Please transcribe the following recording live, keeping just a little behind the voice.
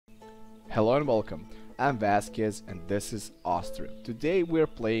Hello and welcome. I'm Waskez and this is Ostriv. Today we're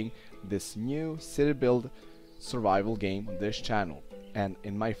playing this new city build survival game on this channel. And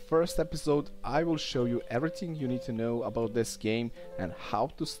in my first episode I will show you everything you need to know about this game and how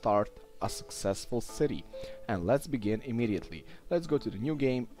to start a successful city. And let's begin immediately. Let's go to the new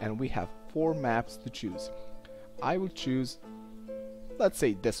game and we have 4 maps to choose. I will choose, let's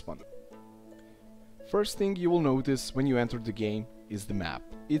say, this one. First thing you will notice when you enter the game is the map.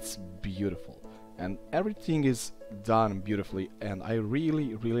 It's beautiful and everything is done beautifully and I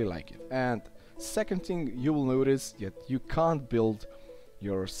really like it. And second thing you will notice that you can't build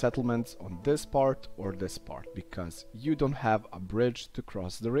your settlements on this part or this part because you don't have a bridge to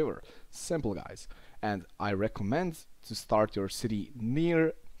cross the river. Simple, guys. And I recommend to start your city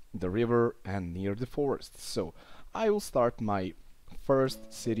near the river and near the forest. So I will start my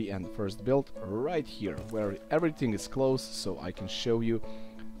first city and first build right here where everything is close, so I can show you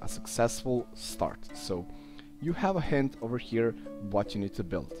a successful start. So you have a hint over here what you need to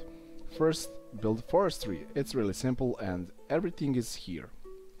build. First, build forestry. It's really simple and everything is here.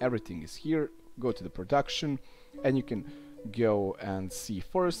 Everything is here. Go to the production and you can go and see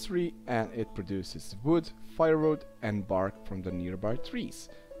forestry, and it produces wood, firewood and bark from the nearby trees.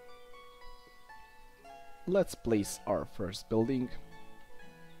 Let's place our first building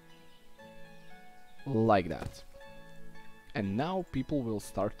like that. And now people will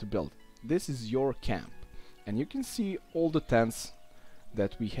start to build. This is your camp and you can see all the tents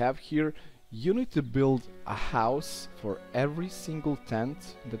that we have here. You need to build a house for every single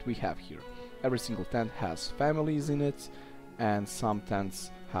tent that we have here. Every single tent has families in it, and some tents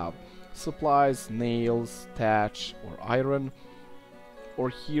have supplies, nails, thatch or iron. Or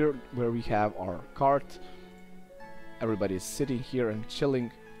here where we have our cart, everybody is sitting here and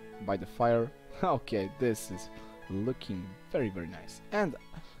chilling by the fire. Okay, this is looking very nice. And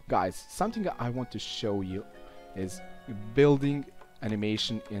guys, something I want to show you is building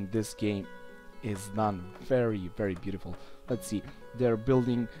animation in this game is done very beautiful. Let's see, they're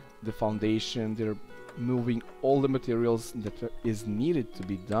building the foundation, they're moving all the materials that is needed to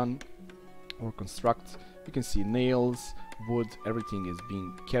be done or construct. You can see nails, wood, everything is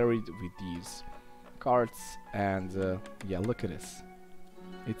being carried with these carts. And yeah, look at this,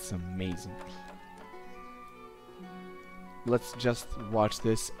 it's amazing. Let's just watch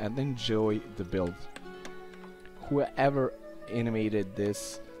this and enjoy the build. Whoever animated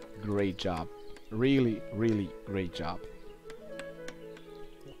this, great job. Really great job.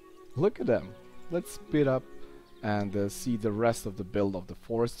 Look at them. Let's speed up and see the rest of the build of the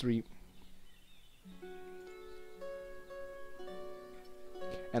forestry.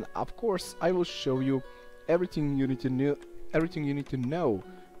 And of course I will show you everything you need to know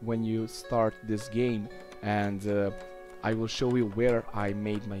when you start this game. And I will show you where I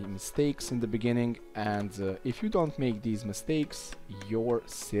made my mistakes in the beginning, and if you don't make these mistakes, your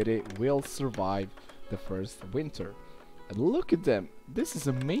city will survive the first winter. And look at them, this is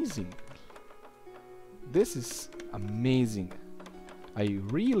amazing. This is amazing. I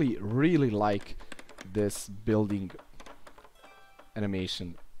really like this building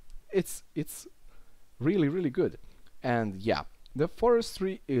animation. It's really good. And yeah, the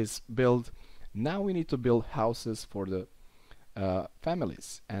forestry is built. Now we need to build houses for the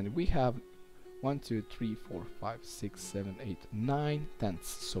families, and we have 1, 2, 3, 4, 5, 6, 7, 8, 9 tents,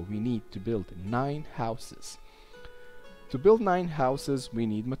 so we need to build 9 houses. To build 9 houses we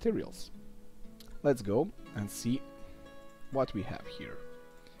need materials. Let's go and see what we have here.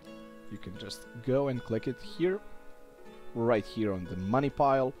 You can just go and click it here. Right here on the money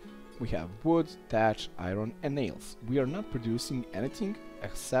pile we have wood, thatch, iron and nails. We are not producing anything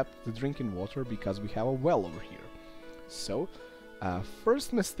except the drinking water because we have a well over here. So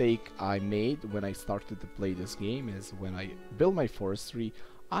first mistake I made when I started to play this game is when I built my forestry,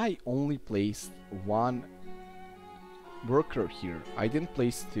 I only placed 1 worker here. I didn't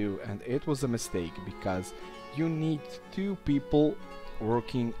place 2, and it was a mistake because you need 2 people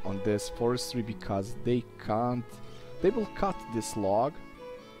working on this forestry because they will cut this log,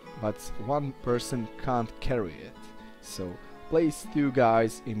 but 1 person can't carry it. So place 2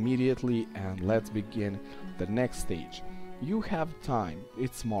 guys immediately and let's begin the next stage. You have time,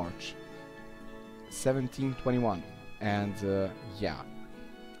 it's March 1721 and yeah,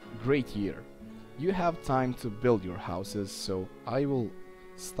 great year. You have time to build your houses, so I will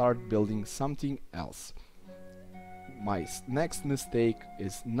start building something else. My next mistake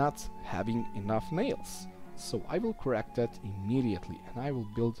is not having enough nails, so I will correct that immediately and I will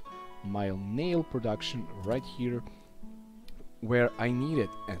build my nail production right here where I need it.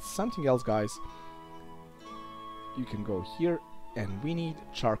 And something else, guys, you can go here and we need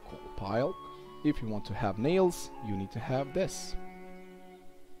charcoal pile. If you want to have nails, you need to have this.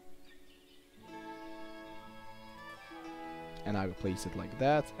 And I will place it like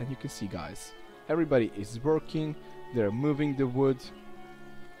that, and you can see, guys, everybody is working. They're moving the wood,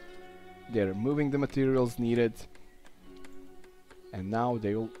 they're moving the materials needed, and now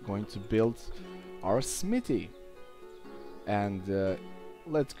they're going to build our smithy. And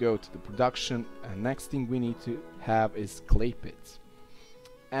let's go to the production, and next thing we need to have is clay pit.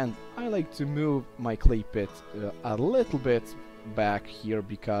 And I like to move my clay pit a little bit back here,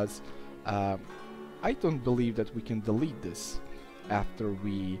 because I don't believe that we can delete this after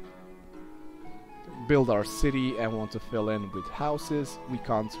we build our city and want to fill in with houses. We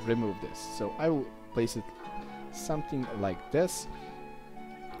can't remove this, so I will place it something like this.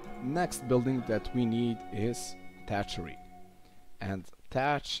 Next building that we need is thatchery, and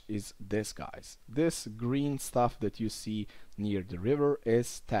thatch is this, guys. This green stuff that you see near the river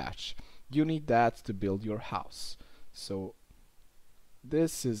is thatch. You need that to build your house. So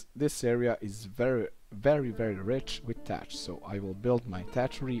this area is very rich with thatch, so I will build my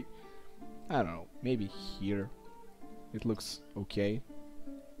thatchery, I don't know, maybe here. It looks okay.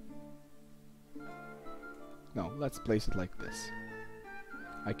 No, let's place it like this.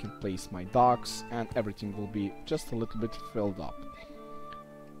 I can place my docks and everything will be just a little bit filled up.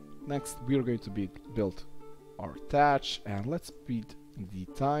 Next we are going to build our thatch, and let's speed the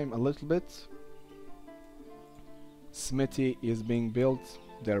time a little bit. Smithy is being built.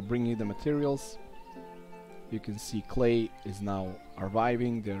 They're bringing the materials. You can see clay is now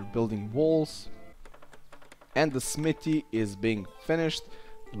arriving. They're building walls, and the smithy is being finished.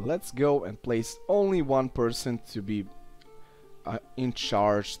 Let's go and place only one person to be in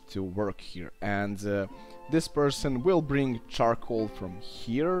charge to work here, and this person will bring charcoal from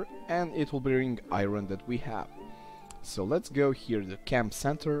here, and it will bring iron that we have. So let's go here to the camp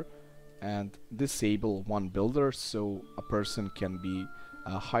center and disable one builder, so a person can be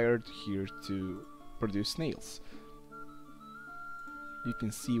hired here to produce nails. You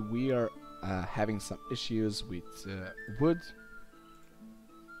can see we are having some issues with wood,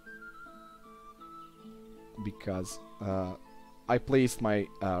 because I placed my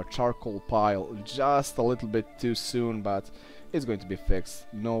charcoal pile just a little bit too soon, but it's going to be fixed,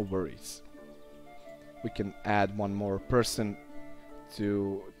 no worries. We can add one more person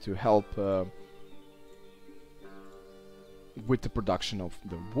to help with the production of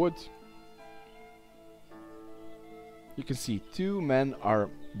the wood. You can see 2 men are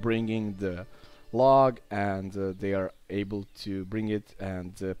bringing the log, and they are able to bring it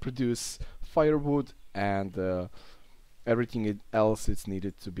and produce firewood and everything else is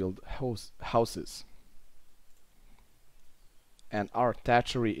needed to build houses. And our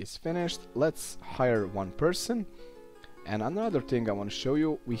thatchery is finished. Let's hire one person. And another thing I want to show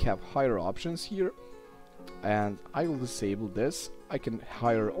you, we have hire options here, and I will disable this. I can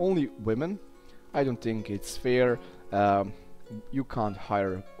hire only women. I don't think it's fair. You can't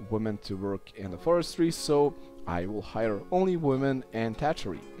hire women to work in the forestry, so I will hire only women in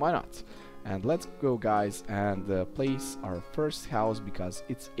thatchery. Why not? And let's go, guys, and place our first house, because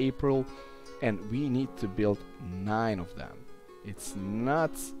it's April and we need to build 9 of them. It's not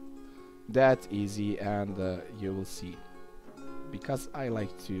that easy, and you will see, because I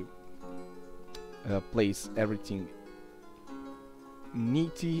like to place everything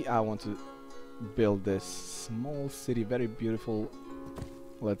neatly. I want to build this small city, very beautiful.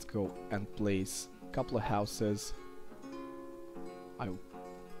 Let's go and place a couple of houses. I will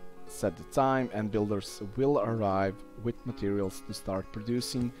set the time, and builders will arrive with materials to start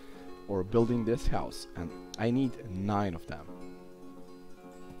producing or building this house, and I need 9 of them,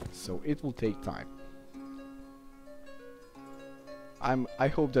 so it will take time. I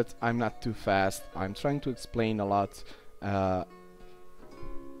hope that I'm not too fast. I'm trying to explain a lot.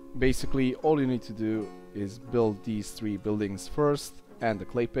 Basically all you need to do is build these 3 buildings first and the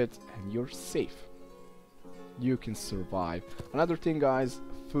clay pit, and you're safe. You can survive. Another thing, guys,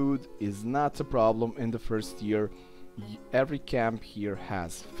 food is not a problem in the first year. Every camp here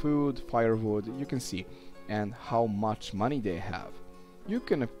has food, firewood, you can see, and how much money they have. You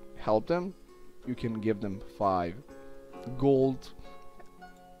can help them. You can give them 5 gold,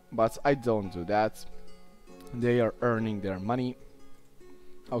 but I don't do that. They are earning their money.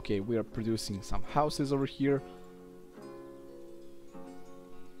 Okay, we are producing some houses over here.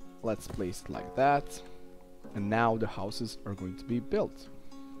 Let's place it like that, and now the houses are going to be built.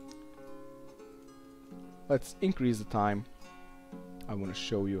 Let's increase the time. I want to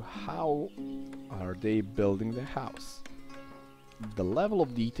show you how are they building the house. The level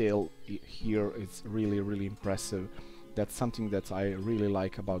of detail here is really impressive. That's something that I really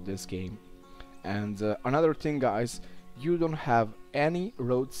like about this game. And another thing, guys, you don't have any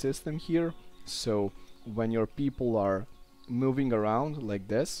road system here, so when your people are moving around like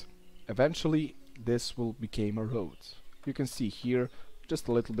this, eventually this will become a road. You can see here just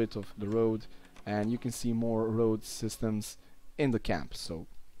a little bit of the road, and you can see more road systems in the camp, so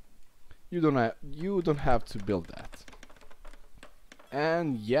you don't have to build that.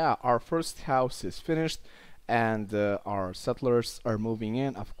 And yeah, our first house is finished, and our settlers are moving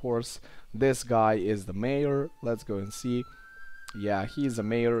in. Of course, this guy is the mayor. Let's go and see. Yeah, he's a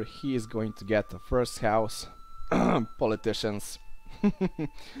mayor. He is going to get the first house. Politicians.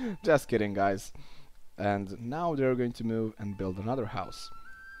 Just kidding, guys. And now they're going to move and build another house.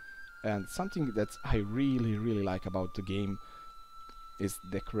 And something that I really like about the game is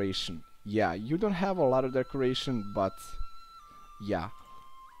decoration. Yeah, you don't have a lot of decoration, but yeah,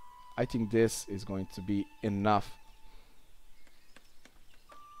 I think this is going to be enough.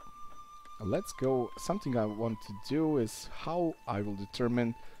 Let's go. Something I want to do is how I will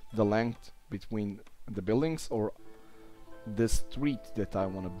determine the length between the buildings, or the street that I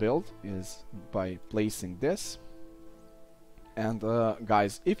want to build, is by placing this. And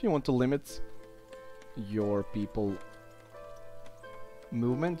guys, if you want to limit your people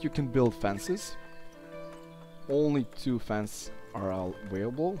movement, you can build fences. Only 2 fences are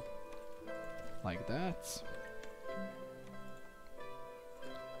available, like that.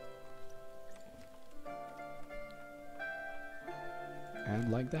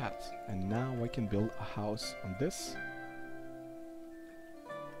 And like that. And now I can build a house on this.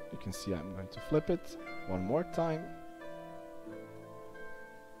 You can see I'm going to flip it one more time.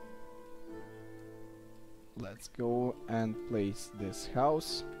 Let's go and place this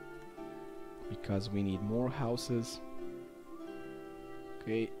house, because we need more houses.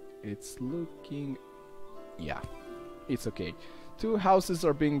 Okay, it's looking... yeah, it's okay. 2 houses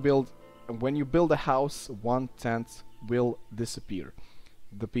are being built, and when you build a house, 1 tent will disappear.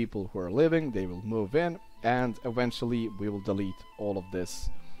 The people who are living, they will move in, and eventually we will delete all of this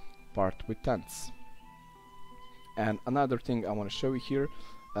part with tents. And another thing I want to show you here,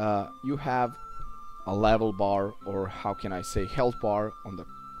 you have a level bar, or how can I say, health bar on the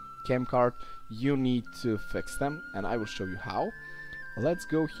camp cart. You need to fix them, and I will show you how. Let's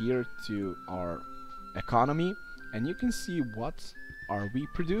go here to our economy, and you can see what are we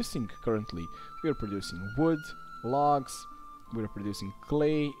producing currently. We are producing wood, logs, we are producing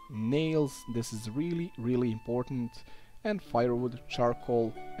clay, nails, this is really important, and firewood,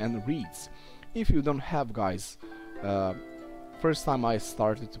 charcoal, and reeds. If you don't have, guys, first time I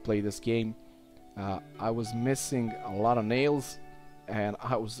started to play this game, I was missing a lot of nails, and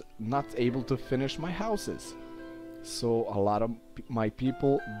I was not able to finish my houses, so a lot of my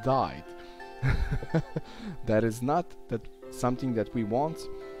people died. That is not something that we want,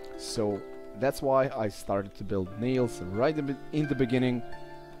 so that's why I started to build nails right in the beginning,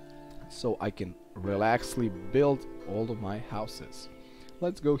 so I can relaxedly build all of my houses.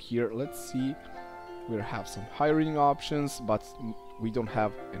 Let's go here, let's see. We have some hiring options, but we don't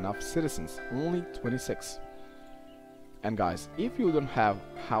have enough citizens, only 26. And guys, if you don't have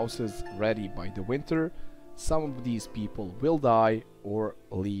houses ready by the winter, some of these people will die or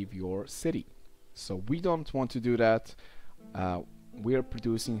leave your city. So we don't want to do that. We're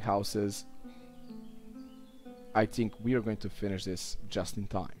producing houses. I think we are going to finish this just in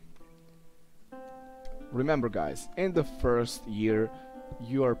time. Remember, guys, in the first year,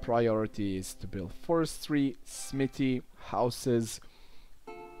 your priority is to build forestry, smithy, houses,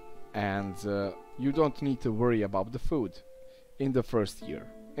 and you don't need to worry about the food in the first year.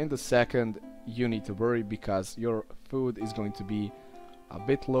 In the second, you need to worry because your food is going to be a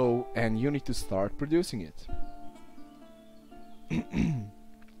bit low and you need to start producing it.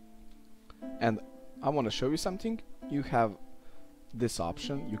 And I want to show you something. You have this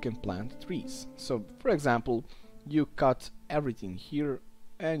option, you can plant trees. So for example, you cut everything here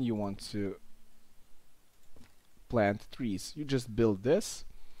and you want to plant trees. You just build this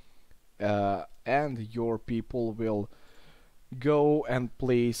and your people will go and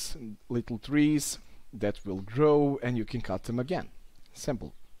place little trees that will grow and you can cut them again.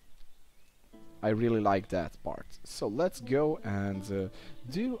 Simple. I really like that part. So let's go and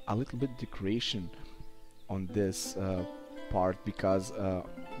do a little bit decoration on this part, because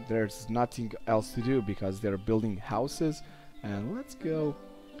there's nothing else to do because they're building houses. And let's go,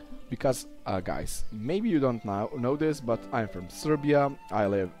 because guys, maybe you don't know this, but I'm from Serbia. I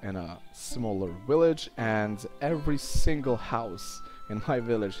live in a smaller village and every single house in my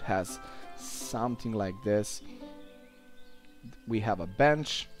village has something like this. We have a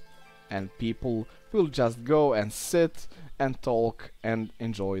bench and people will just go and sit and talk and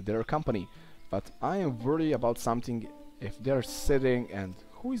enjoy their company. But I am worried about something. If they're sitting, and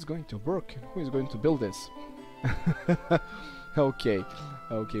who is going to work? Who is going to build this? Okay,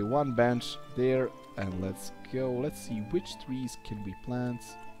 okay, one bench there, and let's go. Let's see which trees can we plant.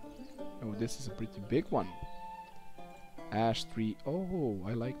 Oh, this is a pretty big one. Ash tree. Oh,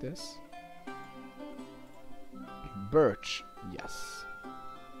 I like this. Birch. Yes.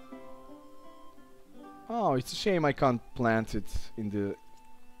 Oh, it's a shame I can't plant it in the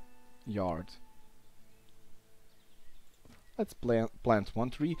yard. Let's plant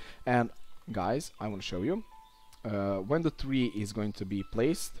one tree, and guys, I want to show you. When the tree is going to be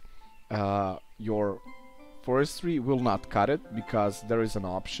placed, your forestry will not cut it, because there is an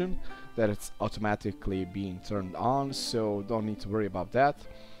option that it's automatically being turned on, so don't need to worry about that.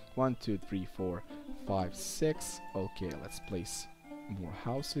 1, 2, 3, 4, 5, 6. Okay, let's place more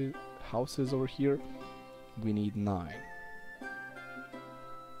houses over here. We need 9,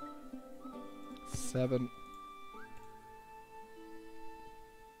 7.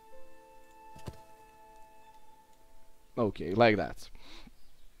 Okay, like that.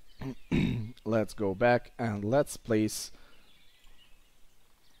 Let's go back and let's place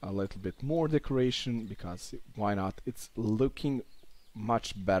a little bit more decoration, because why not? It's looking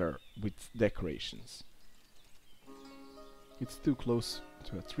much better with decorations. It's too close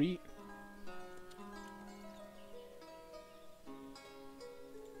to a tree.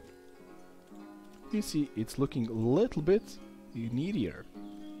 You see, it's looking a little bit needier.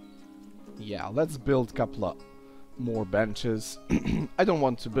 Yeah, let's build a couple of more benches. I don't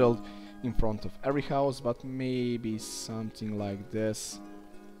want to build in front of every house, but maybe something like this,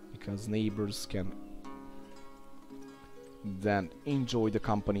 because neighbors can then enjoy the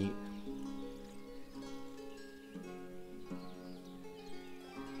company.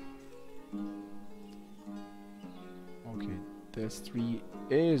 Okay, this tree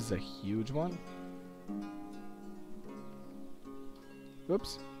is a huge one.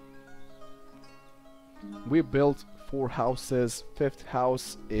 Oops. We built 4 houses, 5th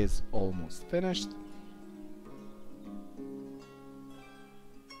house is almost finished.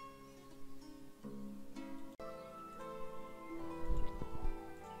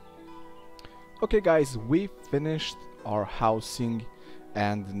 Okay guys, we finished our housing,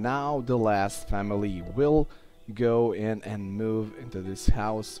 and now the last family will go in and move into this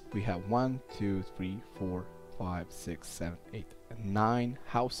house. We have 1, 2, 3, 4, 5, 6, 7, 8, 9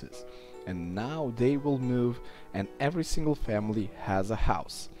 houses. And now they will move, and every single family has a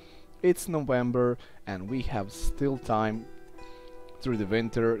house. It's November and we have still time through the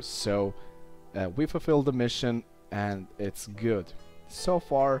winter, so we fulfilled the mission and it's good. So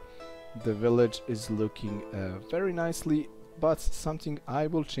far the village is looking very nicely, but something I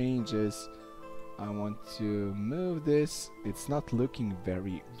will change is I want to move this. It's not looking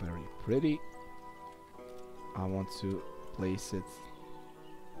very pretty. I want to place it.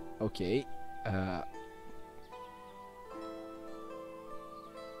 Okay,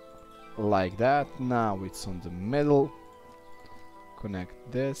 like that. Now it's on the middle.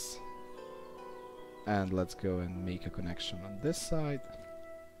 Connect this, and let's go and make a connection on this side,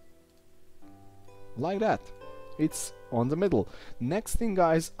 like that. It's on the middle. Next thing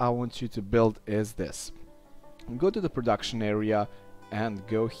guys I want you to build is this. Go to the production area and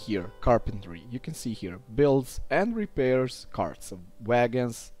go here, carpentry. You can see here, builds and repairs carts of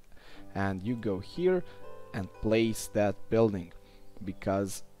wagons, and you go here and place that building,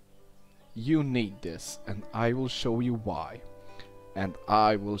 because you need this, and I will show you why. And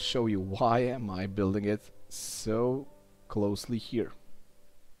I will show you why am I building it so closely here.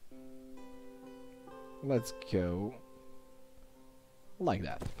 Let's go like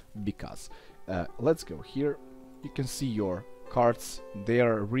that, because let's go here. You can see your carts, they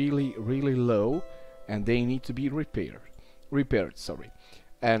are really low and they need to be repaired, sorry.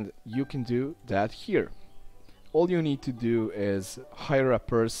 And you can do that here. All you need to do is hire a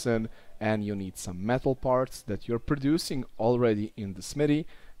person, and you need some metal parts that you're producing already in the smithy,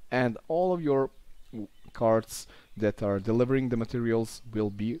 and all of your carts that are delivering the materials will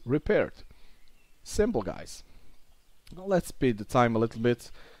be repaired. Simple guys. Now let's speed the time a little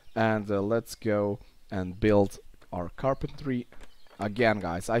bit, and let's go and build our carpentry. Again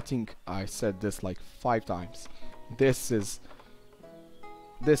guys, I think I said this like 5 times. This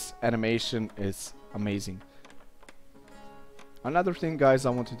animation is amazing. Another thing guys I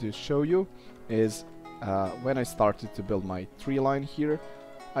wanted to show you is when I started to build my tree line here,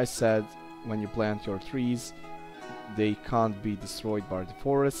 I said when you plant your trees they can't be destroyed by the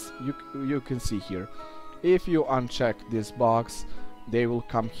forest. You can see here, if you uncheck this box, they will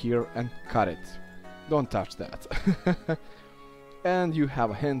come here and cut it. Don't touch that. And you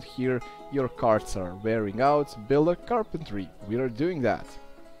have a hint here, your carts are wearing out, build a carpentry. We are doing that.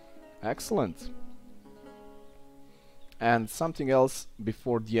 Excellent. And something else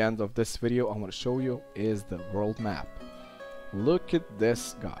before the end of this video I want to show you is the world map. Look at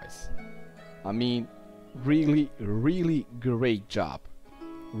this, guys. I mean, really great job.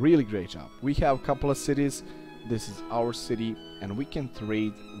 Really great job. We have a couple of cities. This is our city and we can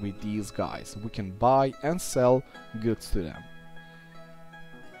trade with these guys. We can buy and sell goods to them.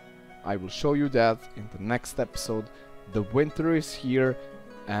 I will show you that in the next episode. The winter is here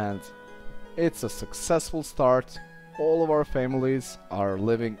and it's a successful start. All of our families are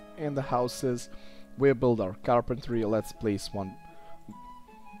living in the houses. We build our carpentry. Let's place one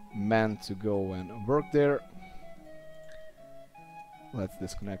man to go and work there. Let's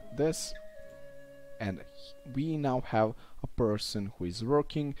disconnect this. And we now have a person who is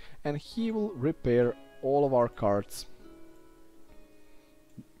working and he will repair all of our carts.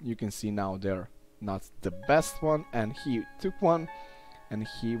 You can see now they're not the best one and he took one and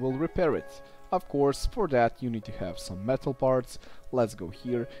he will repair it. Of course, for that you need to have some metal parts. Let's go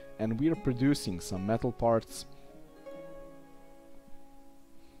here and we are producing some metal parts.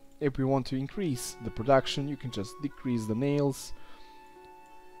 If we want to increase the production, you can just decrease the nails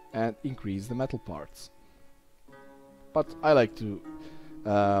and increase the metal parts. But I like to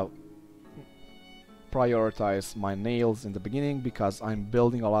prioritize my nails in the beginning because I'm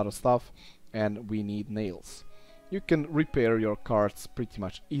building a lot of stuff and we need nails. You can repair your carts pretty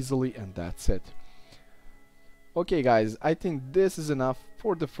much easily and that's it. Okay guys, I think this is enough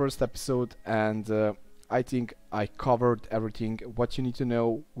for the first episode and I think I covered everything what you need to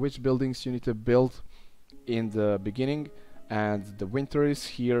know, which buildings you need to build in the beginning. And the winter is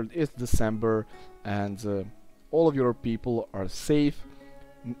here, it's December and all of your people are safe.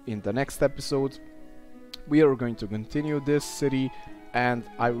 In the next episode we are going to continue this city and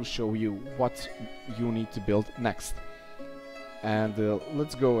I will show you what you need to build next. And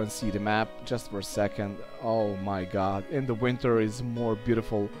let's go and see the map just for a second. Oh my god, in the winter is more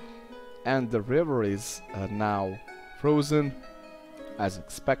beautiful and the river is now frozen as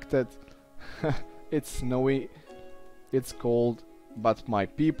expected. It's snowy, it's cold, but my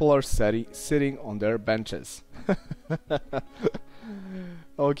people are sitting on their benches.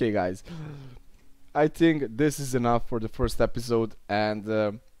 Okay guys, I think this is enough for the first episode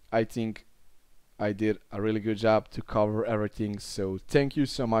and I think I did a really good job to cover everything. So thank you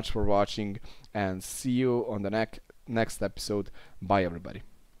so much for watching and see you on the next episode. Bye everybody.